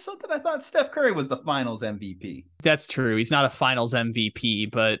I miss something? I thought Steph Curry was the Finals MVP. That's true. He's not a Finals MVP,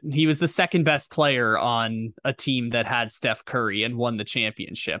 but he was the second best player on a team that had Steph Curry and won the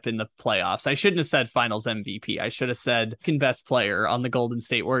championship in the playoffs. I shouldn't have said Finals MVP. I should have said second best player on the Golden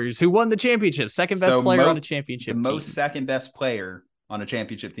State Warriors, who won the championship. Second best player on a championship team. Most second best player on a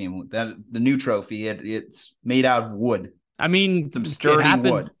championship team. That the new trophy, it's made out of wood. I mean, some sturdy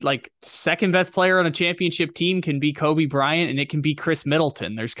wood. Like, second best player on a championship team can be Kobe Bryant and it can be Chris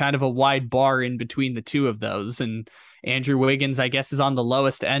Middleton. There's kind of a wide bar in between the two of those. And Andrew Wiggins, I guess, is on the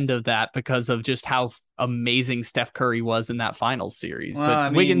lowest end of that because of just how amazing Steph Curry was in that finals series. Well, but I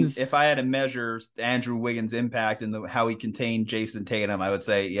mean, Wiggins, if I had to measure Andrew Wiggins' impact and how he contained Jason Tatum, I would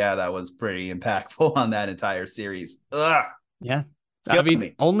say, yeah, that was pretty impactful on that entire series. Ugh. Yeah. I mean,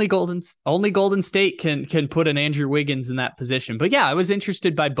 me. only Golden State can put an Andrew Wiggins in that position. But yeah, I was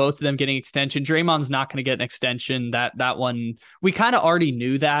interested by both of them getting extension. Draymond's not going to get an extension. That one, we kind of already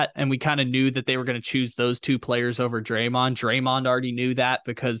knew that, and we kind of knew that they were going to choose those two players over Draymond. Draymond already knew that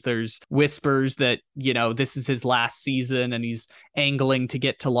because there's whispers that, this is his last season and he's angling to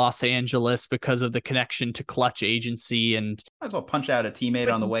get to Los Angeles because of the connection to Clutch Agency. And Might as well punch out a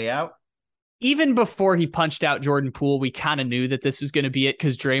teammate on the way out. even before he punched out Jordan Poole, we kind of knew that this was going to be it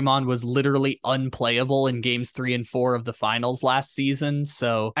because Draymond was literally unplayable in games 3 and 4 of the finals last season.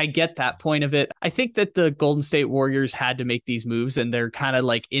 So I get that point of it. I think that the Golden State Warriors had to make these moves, and they're kind of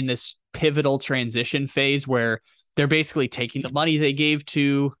like in this pivotal transition phase where they're basically taking the money they gave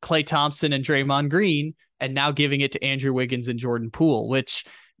to Klay Thompson and Draymond Green and now giving it to Andrew Wiggins and Jordan Poole, which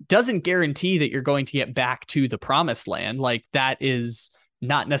doesn't guarantee that you're going to get back to the promised land. Like, that is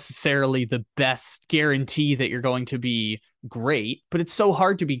not necessarily the best guarantee that you're going to be great, but it's so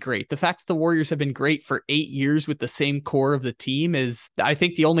hard to be great. The fact that the Warriors have been great for 8 years with the same core of the team is, I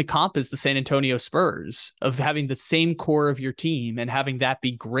think the only comp is the San Antonio Spurs, of having the same core of your team and having that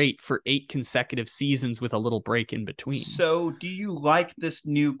be great for 8 consecutive seasons with a little break in between. So do you like this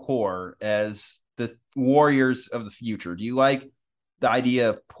new core as the Warriors of the future? Do you like the idea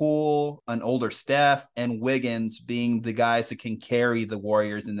of Poole, an older Steph, and Wiggins being the guys that can carry the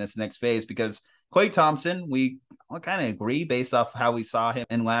Warriors in this next phase? Because Klay Thompson, we all kind of agree based off how we saw him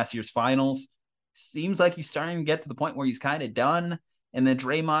in last year's finals. Seems like he's starting to get to the point where he's kind of done. And then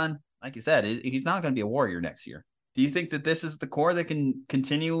Draymond, like you said, he's not going to be a Warrior next year. Do you think that this is the core that can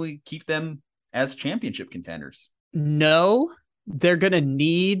continually keep them as championship contenders? No, they're going to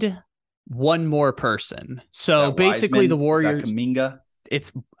need one more person. So basically Wiseman? The Warriors, Kuminga?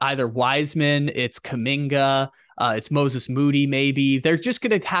 it's either Wiseman, it's Kuminga, it's Moses Moody, maybe. They're just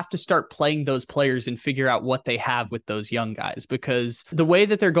going to have to start playing those players and figure out what they have with those young guys, because the way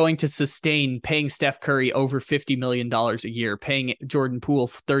that they're going to sustain paying Steph Curry over $50 million a year, paying Jordan Poole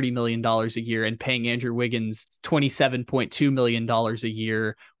 $30 million a year, and paying Andrew Wiggins $27.2 million a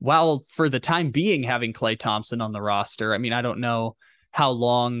year, while for the time being having Klay Thompson on the roster. I mean, I don't know how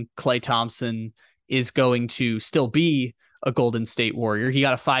long Klay Thompson is going to still be a Golden State Warrior. He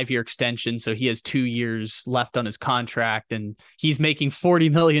got a 5-year extension, so he has 2 years left on his contract, and he's making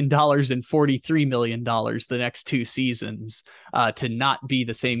 $40 million and $43 million the next 2 seasons to not be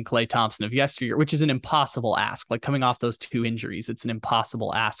the same Klay Thompson of yesteryear, which is an impossible ask. Like, coming off those 2 injuries, it's an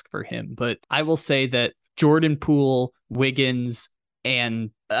impossible ask for him. But I will say that Jordan Poole, Wiggins, and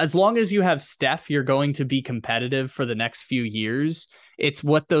as long as you have Steph, you're going to be competitive for the next few years. It's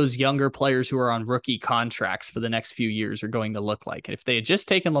what those younger players who are on rookie contracts for the next few years are going to look like. And if they had just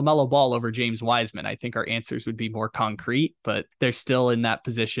taken LaMelo Ball over James Wiseman, I think our answers would be more concrete, but they're still in that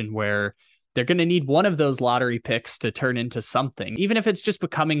position where they're going to need one of those lottery picks to turn into something, even if it's just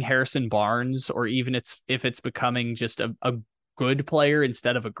becoming Harrison Barnes, or even if it's becoming just a good player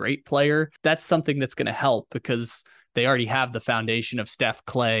instead of a great player. That's something that's going to help, because they already have the foundation of Steph,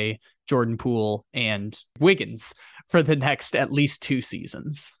 Klay, Jordan Poole, and Wiggins for the next at least 2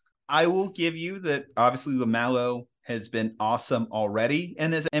 seasons. I will give you that obviously LaMelo has been awesome already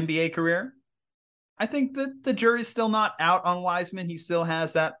in his NBA career. I think that the jury's still not out on Wiseman. He still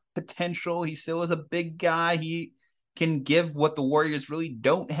has that potential. He still is a big guy. He can give what the Warriors really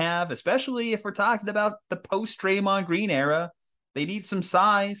don't have, especially if we're talking about the post-Draymond Green era. They need some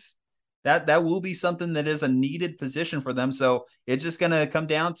size. That will be something that is a needed position for them. So it's just going to come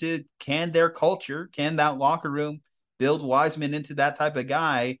down to, can their culture, can that locker room build Wiseman into that type of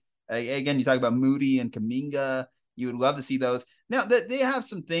guy? Again, you talk about Moody and Kuminga. You would love to see those. Now, they have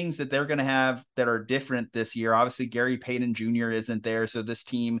some things that they're going to have that are different this year. Obviously, Gary Payton Jr. isn't there, so this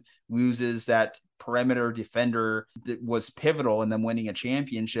team loses that perimeter defender that was pivotal in them winning a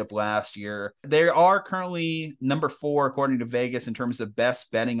championship last year. They are currently number 4, according to Vegas, in terms of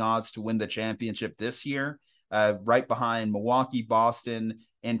best betting odds to win the championship this year, right behind Milwaukee, Boston,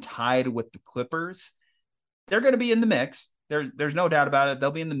 and tied with the Clippers. They're going to be in the mix. There's no doubt about it.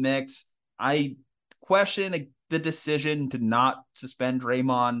 They'll be in the mix. I question the decision to not suspend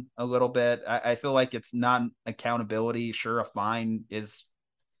Draymond a little bit. I feel like it's not accountability. Sure, a fine is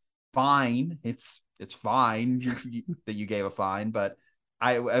fine. It's fine that you gave a fine, but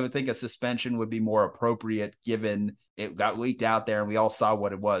I would think a suspension would be more appropriate, given it got leaked out there and we all saw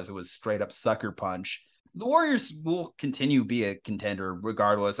what it was. It was straight up sucker punch. The Warriors will continue to be a contender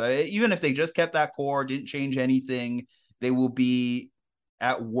regardless. Even if they just kept that core, didn't change anything, they will be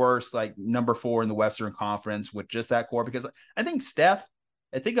at worst like number 4 in the Western Conference with just that core. Because I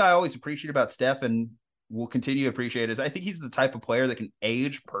think I always appreciate about Steph, and will continue to appreciate, is I think he's the type of player that can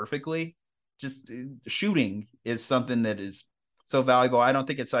age perfectly. Just shooting is something that is so valuable. I don't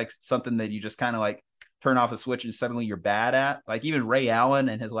think it's like something that you just kind of like turn off a switch and suddenly you're bad at. Like even Ray Allen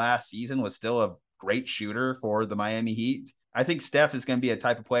in his last season was still a great shooter for the Miami Heat. I think Steph is going to be a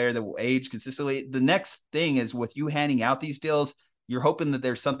type of player that will age consistently. The next thing is with you handing out these deals, you're hoping that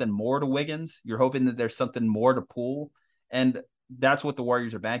there's something more to Wiggins. You're hoping that there's something more to Poole. And that's what the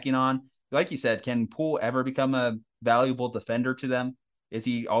Warriors are banking on. Like you said, can Poole ever become a valuable defender to them? Is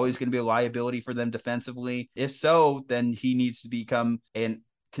he always going to be a liability for them defensively? If so, then he needs to become an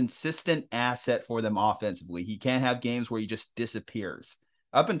consistent asset for them offensively. He can't have games where he just disappears.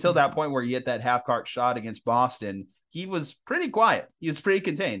 Up until that point where he hit that half-court shot against Boston, he was pretty quiet. He was pretty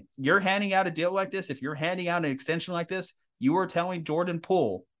contained. You're handing out a deal like this. If you're handing out an extension like this, you are telling Jordan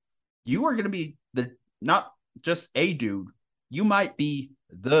Poole, you are going to be not just a dude. You might be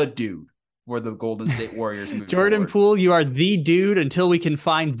the dude for the Golden State Warriors. Jordan Poole, you are the dude until we can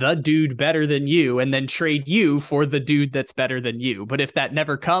find the dude better than you and then trade you for the dude that's better than you. But if that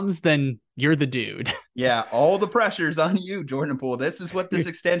never comes, then you're the dude. Yeah, all the pressure's on you, Jordan Poole. This is what this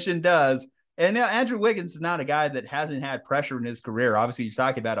extension does. And now Andrew Wiggins is not a guy that hasn't had pressure in his career. Obviously, you're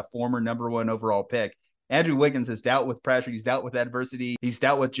talking about a former #1 overall pick. Andrew Wiggins has dealt with pressure. He's dealt with adversity. He's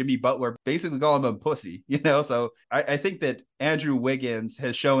dealt with Jimmy Butler, basically calling him a pussy, So I think that Andrew Wiggins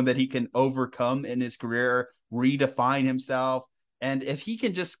has shown that he can overcome in his career, redefine himself. And if he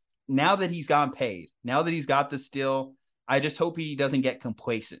can just, now that he's gotten paid, now that he's got this deal, I just hope he doesn't get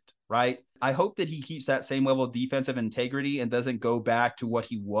complacent, right? I hope that he keeps that same level of defensive integrity and doesn't go back to what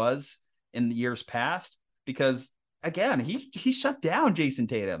he was in the years past. Because again, he shut down Jason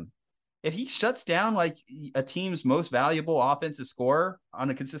Tatum. If he shuts down like a team's most valuable offensive scorer on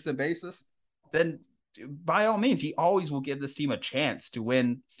a consistent basis, then by all means, he always will give this team a chance to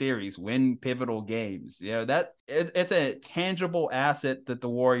win series, win pivotal games. That it's a tangible asset that the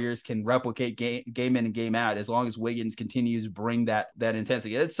Warriors can replicate game in and game out as long as Wiggins continues to bring that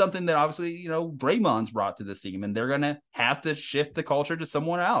intensity. It's something that obviously, Draymond's brought to this team, and they're going to have to shift the culture to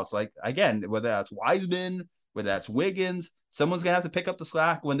someone else. Like, again, whether that's Wiseman, whether that's Wiggins, someone's going to have to pick up the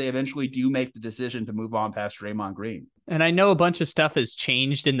slack when they eventually do make the decision to move on past Draymond Green. And I know a bunch of stuff has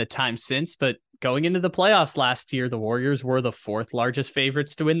changed in the time since, but going into the playoffs last year, the Warriors were the 4th largest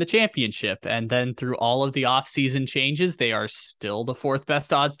favorites to win the championship. And then through all of the offseason changes, they are still the 4th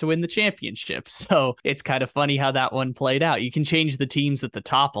best odds to win the championship. So it's kind of funny how that one played out. You can change the teams at the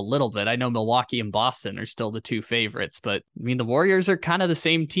top a little bit. I know Milwaukee and Boston are still the 2 favorites, but I mean, the Warriors are kind of the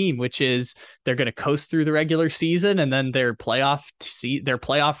same team, which is they're going to coast through the regular season, and then their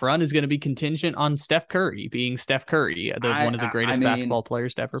playoff run is going to be contingent on Steph Curry being Steph Curry. They're one of the greatest basketball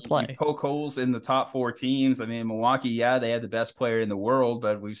players to ever play. Poke holes in the top 4 teams. I mean, Milwaukee, they had the best player in the world,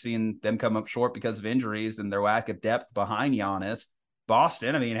 but we've seen them come up short because of injuries and their lack of depth behind Giannis.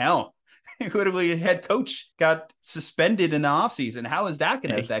 Boston, I mean, hell, literally head coach got suspended in the offseason. How is that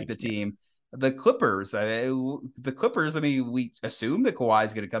going to affect the team? The Clippers, we assume that Kawhi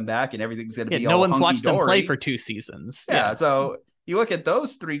is going to come back and everything's going to be all hunky-dory. No one's watched them play for 2 seasons. Yeah, so you look at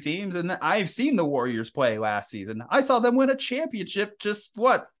those 3 teams, and I've seen the Warriors play last season. I saw them win a championship just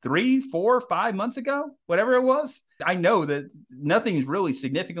 3, 4, 5 months ago, whatever it was. I know that nothing's really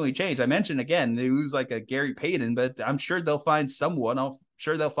significantly changed. I mentioned again, they lose like a Gary Payton, but I'm sure they'll find someone.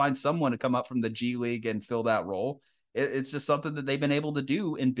 To come up from the G League and fill that role. It's just something that they've been able to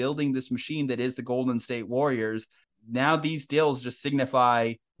do in building this machine that is the Golden State Warriors. Now these deals just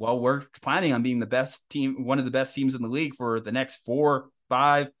signify, well, we're planning on being the best team, one of the best teams in the league for the next 4,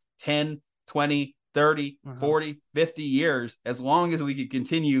 5, 10, 20, 30, 40, 50 years, as long as we can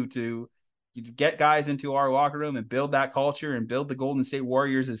continue to get guys into our locker room and build that culture and build the Golden State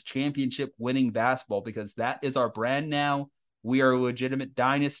Warriors as championship winning basketball, because that is our brand now. We are a legitimate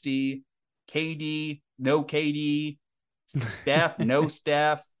dynasty. KD, no KD, Steph, no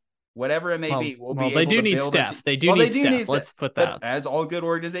Steph, whatever it may be. They do need Steph. They do need Steph. Let's put that. But as all good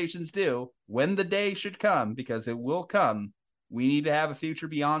organizations do, when the day should come, because it will come, we need to have a future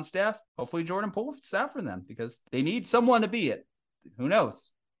beyond Steph. Hopefully Jordan Poole is out for them, because they need someone to be it. Who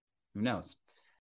knows? Who knows?